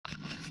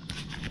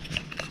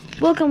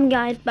Welcome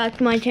guys back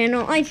to my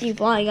channel. I see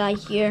Fly Guy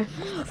here.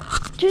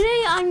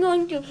 Today I'm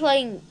going to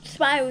play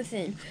Spy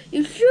Within.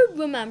 You should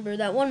remember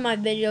that one of my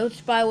videos,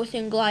 Spy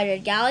Within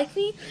Glided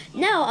Galaxy.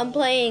 Now I'm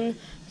playing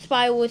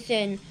Spy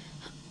Within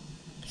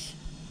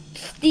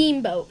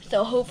Steamboat.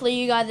 So hopefully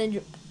you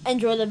guys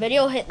enjoy the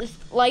video. Hit this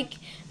like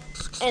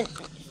and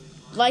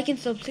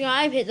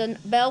subscribe. Hit the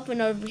bell for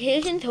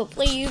notifications.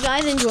 Hopefully you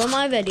guys enjoy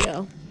my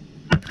video.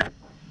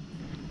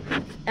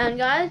 And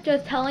guys,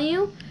 just telling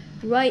you,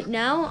 right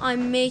now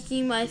I'm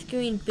making my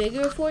screen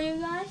bigger for you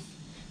guys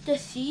to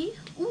see.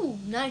 Ooh,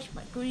 nice,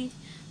 my green,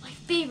 my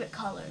favorite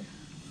color.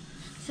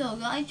 So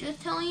guys,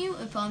 just telling you,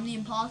 if I'm the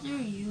imposter,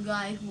 you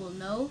guys will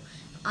know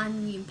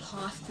I'm the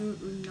imposter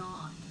or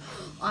not.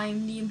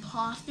 I'm the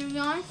imposter,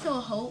 guys, so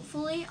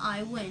hopefully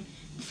I win.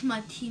 This is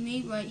my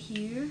teammate right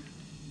here.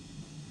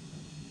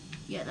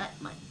 Yeah,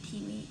 that's my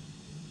teammate.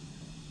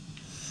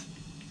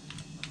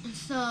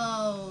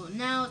 So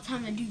now it's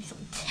time to do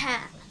some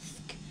tasks.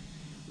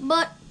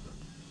 But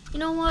you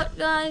know what,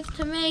 guys?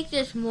 To make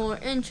this more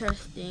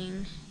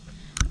interesting,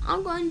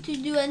 I'm going to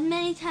do as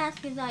many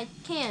tasks as I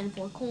can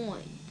for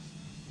coins.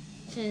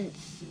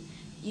 Since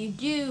you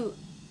do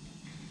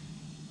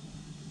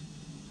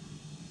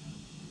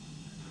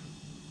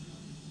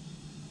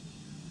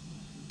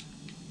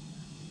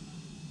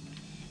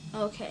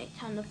okay,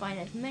 time to find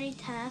as many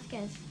tasks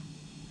as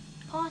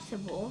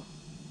possible.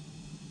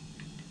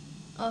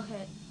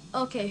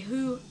 Okay,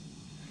 who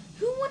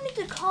wanted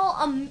to call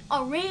a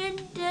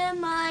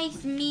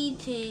randomized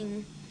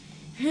meeting?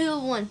 Who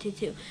wanted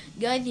to?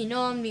 Guys, you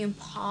know I'm the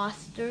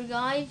imposter,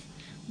 guys.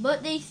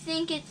 But they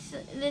think it's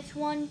this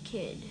one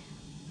kid.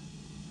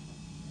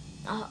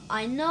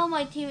 I know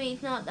my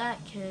teammate's not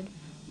that kid.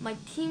 My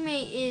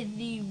teammate is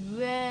the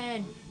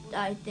red,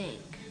 I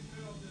think.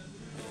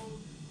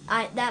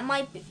 That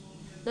might be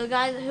the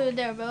guys who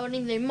they're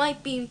voting. They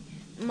might be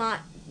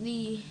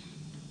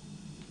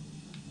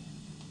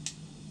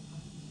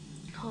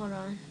Hold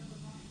on.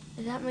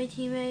 Is that my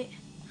teammate?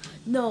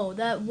 No,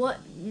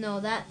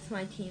 that's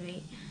my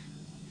teammate.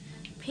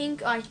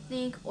 Pink, I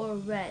think, or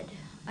red.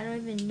 I don't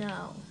even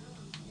know.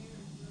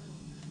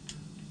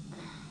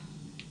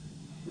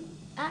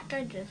 That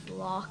guy just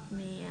locked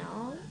me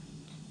out.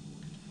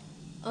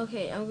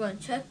 Okay, I'm going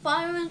to check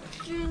fire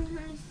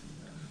extinguishers.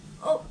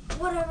 Oh,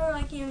 whatever,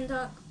 I can't even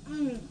talk.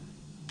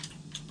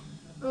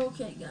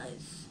 Okay,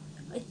 guys.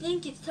 I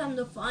think it's time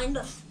to find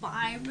a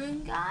spy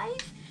room,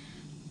 guys.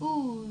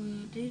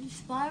 Ooh, there's a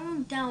spy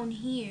room down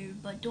here,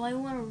 but do I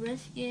want to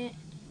risk it?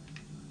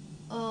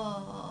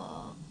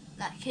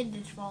 That kid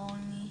is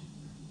following me.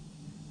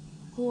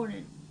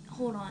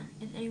 Hold on.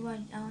 Is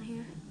anybody down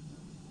here?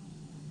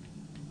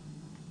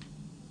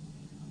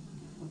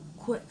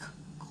 Quick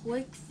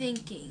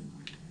thinking.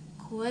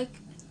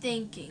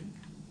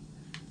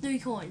 3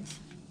 coins.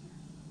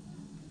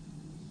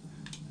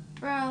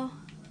 Bro.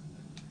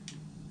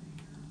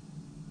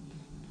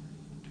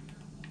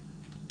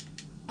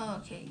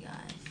 Okay,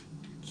 guys.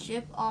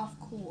 Ship off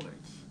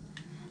course.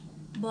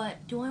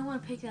 But do I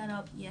want to pick that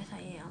up? Yes, I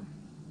am.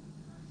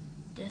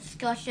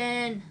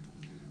 Discussion.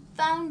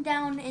 Found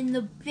down in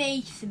the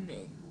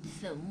basement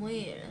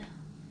somewhere.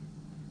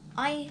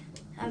 I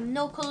have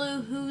no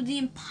clue who the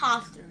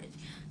imposter is,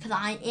 because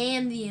I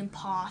am the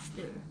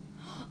imposter.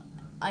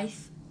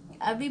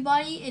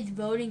 Everybody is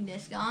voting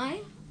this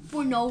guy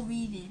for no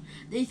reason.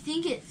 They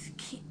think it's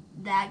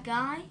that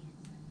guy,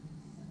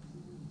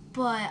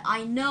 but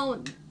I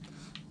know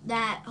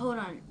that, hold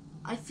on,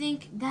 I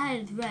think that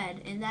is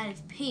red and that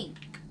is pink,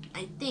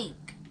 I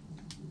think.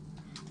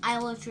 I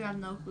literally have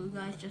no clue,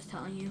 guys, just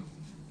telling you.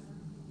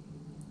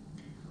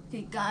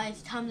 Okay,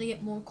 guys, time to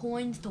get more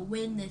coins to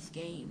win this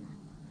game.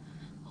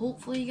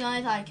 Hopefully,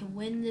 guys, I can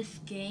win this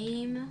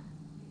game.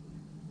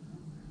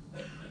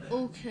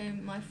 Okay,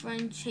 my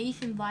friend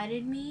Chase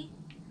invited me.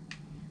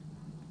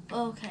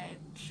 Okay,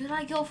 should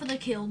I go for the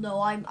kill?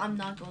 No, I'm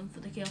not going for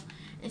the kill.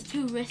 It's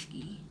too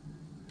risky.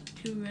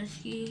 To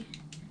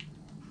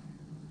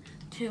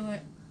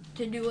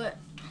do it.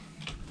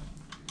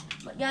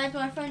 But guys,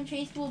 my friend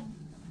Chase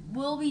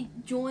will be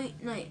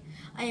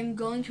I am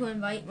going to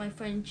invite my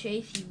friend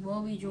Chase. He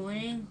will be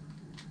joining.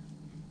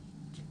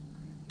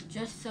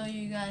 Just so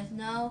you guys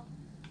know,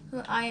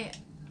 I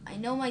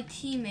know my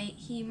teammate.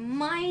 He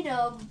might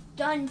have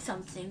done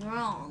something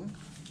wrong.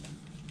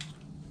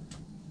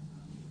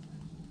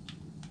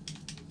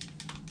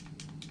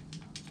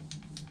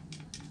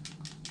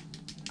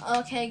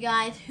 Okay,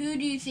 guys, who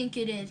do you think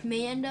it is?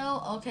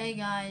 Mando? Okay,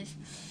 guys.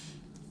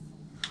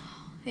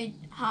 Hey,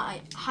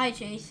 hi,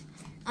 Chase.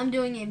 I'm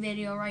doing a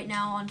video right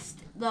now on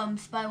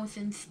Spy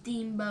Within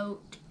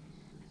Steamboat,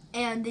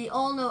 and they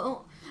all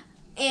know.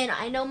 And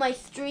I know my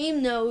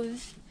stream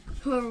knows.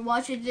 Whoever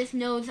watches this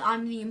knows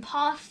I'm the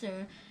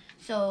imposter.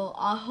 So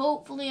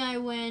hopefully I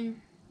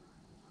win.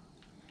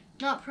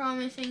 Not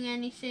promising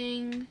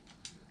anything,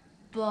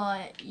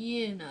 but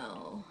you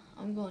know,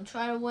 I'm going to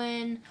try to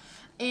win.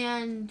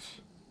 And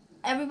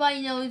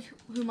everybody knows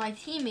who my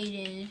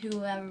teammate is,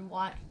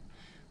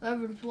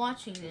 whoever's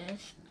watching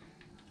this.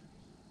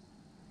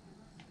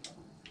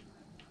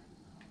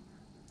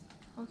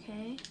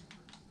 Okay.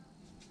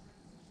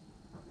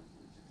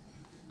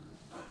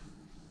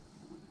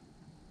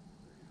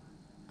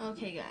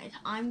 Okay, guys.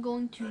 I'm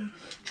going to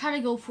try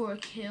to go for a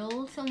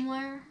kill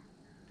somewhere.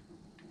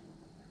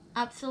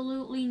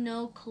 Absolutely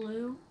no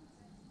clue.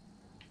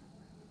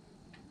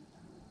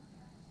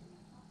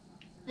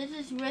 This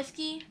is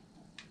risky.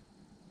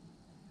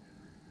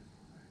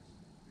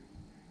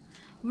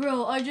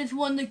 Bro, I just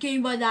won the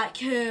game by that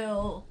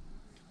kill.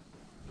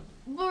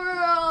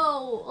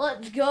 Bro,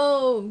 let's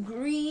go.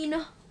 Green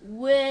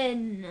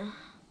win.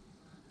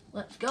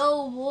 Let's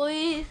go,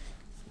 boys.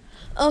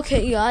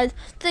 Okay, guys,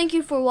 thank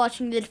you for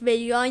watching this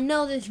video. I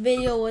know this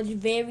video was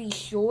very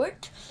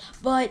short,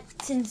 but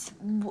since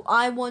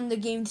I won the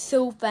game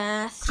so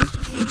fast,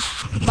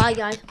 bye,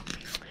 guys.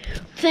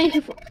 Thank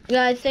you,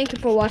 Thank you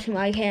for watching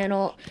my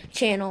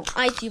channel,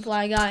 Icy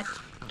Fly Guy.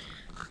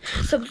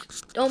 So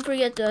don't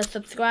forget to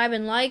subscribe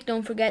and like.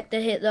 Don't forget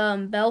to hit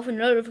the bell for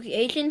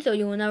notifications so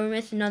you will never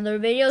miss another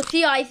video.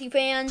 See you, Icy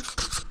fans.